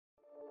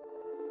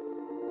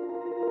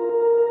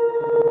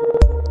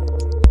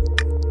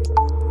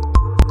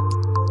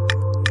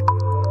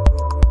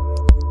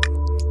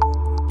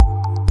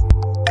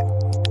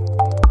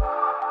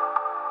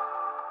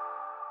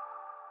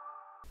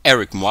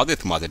Eric Muathe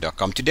with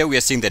Muathe.com. Today we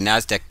are seeing the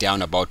NASDAQ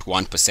down about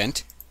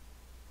 1%,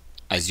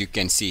 as you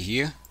can see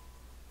here.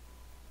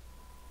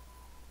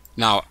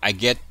 Now, I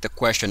get the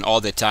question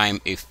all the time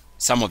if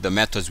some of the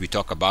methods we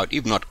talk about,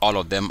 if not all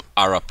of them,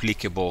 are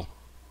applicable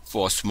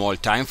for small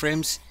time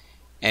frames.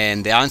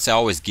 And the answer I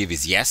always give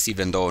is yes,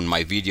 even though in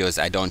my videos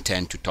I don't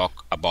tend to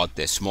talk about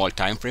the small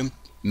time frame,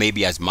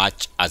 maybe as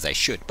much as I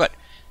should. But I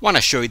want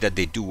to show you that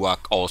they do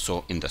work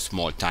also in the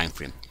small time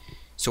frame.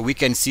 So we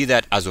can see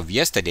that as of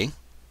yesterday,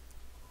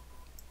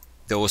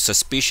 there was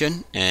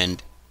suspicion,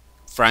 and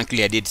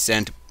frankly I did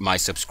send my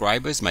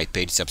subscribers, my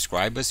paid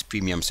subscribers,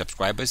 premium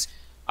subscribers,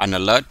 an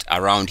alert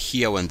around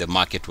here when the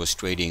market was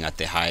trading at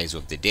the highs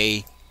of the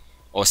day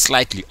or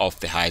slightly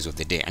off the highs of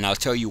the day, and I'll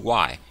tell you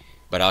why,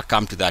 but I'll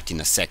come to that in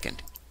a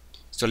second.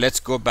 So let's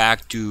go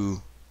back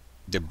to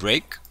the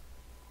break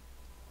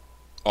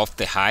of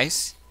the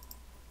highs.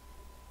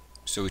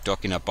 So we're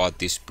talking about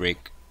this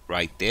break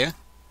right there.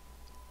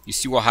 You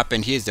see what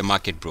happened here is the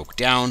market broke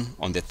down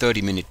on the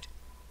 30-minute.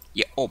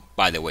 Yeah, oh,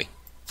 by the way,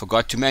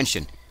 forgot to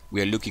mention, we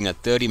are looking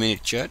at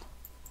 30-minute chart.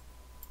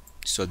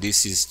 So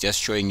this is just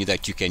showing you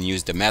that you can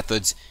use the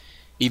methods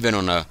even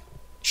on a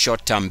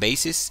short-term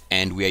basis,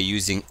 and we are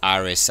using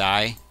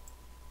RSI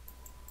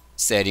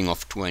setting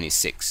of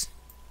 26,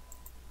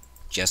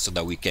 just so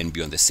that we can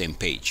be on the same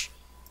page.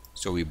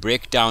 So we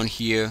break down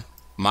here,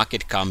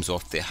 market comes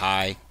off the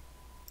high.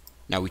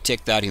 Now we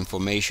take that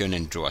information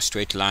and draw a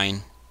straight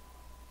line.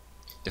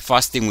 The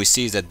first thing we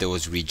see is that there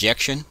was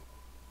rejection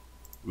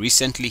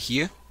recently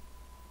here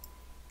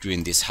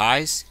during these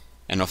highs,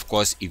 and of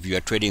course if you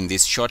are trading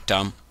this short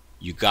term,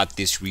 you got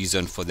this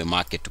reason for the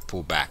market to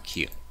pull back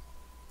here.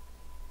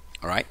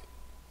 All right,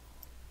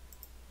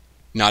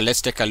 now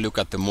let's take a look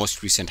at the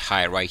most recent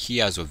high right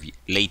here as of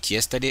late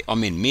yesterday, I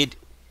mean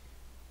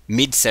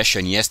mid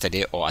session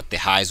yesterday, or at the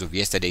highs of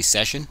yesterday's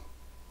session.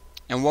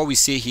 And what we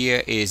see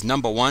here is,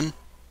 number one,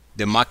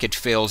 the market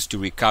fails to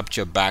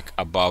recapture back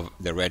above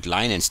the red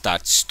line and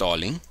starts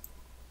stalling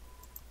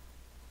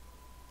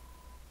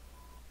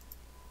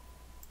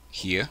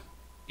here.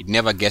 It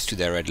never gets to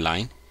the red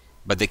line,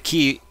 but the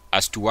key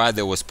as to why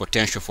there was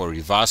potential for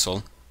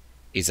reversal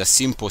is a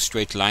simple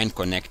straight line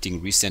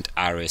connecting recent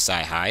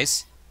RSI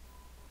highs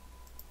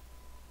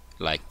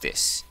like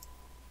this.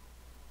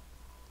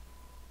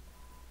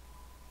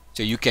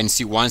 So you can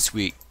see once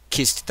we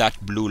kissed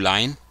that blue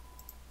line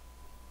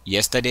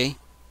yesterday,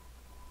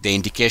 the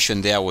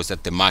indication there was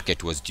that the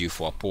market was due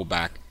for a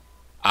pullback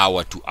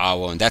hour to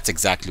hour, and that's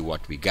exactly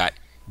what we got.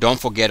 Don't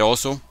forget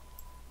also,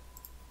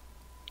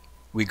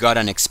 we got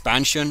an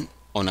expansion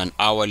on an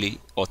hourly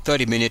or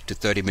 30-minute to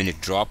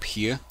 30-minute drop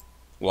here.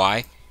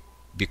 Why?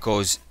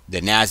 Because the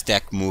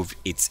NASDAQ moved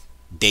its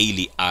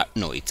daily,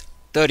 its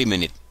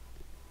 30-minute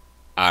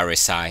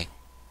RSI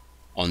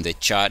on the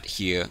chart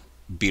here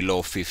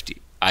below 50.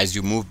 As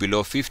you move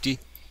below 50,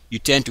 you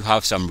tend to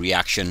have some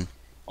reaction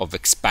of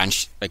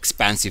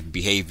expansive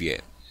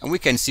behavior, and we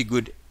can see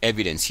good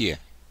evidence here.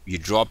 You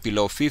drop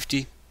below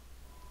 50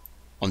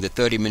 on the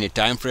 30-minute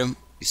time frame,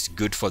 it's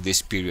good for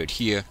this period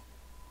here.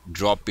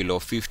 Drop below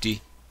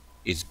 50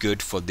 is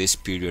good for this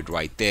period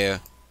right there,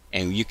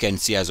 and you can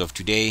see as of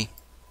today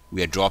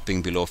we are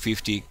dropping below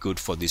 50, good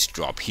for this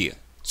drop here.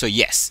 So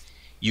yes,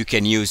 you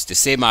can use the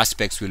same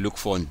aspects we look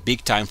for in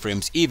big time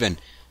frames, even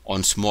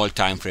on small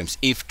time frames,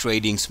 if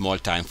trading small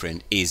time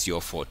frame is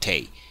your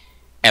forte.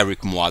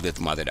 Eric Muathe with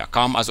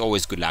Muathe.com. As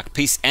always, good luck,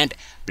 peace, and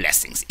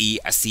blessings.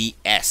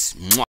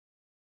 ECS.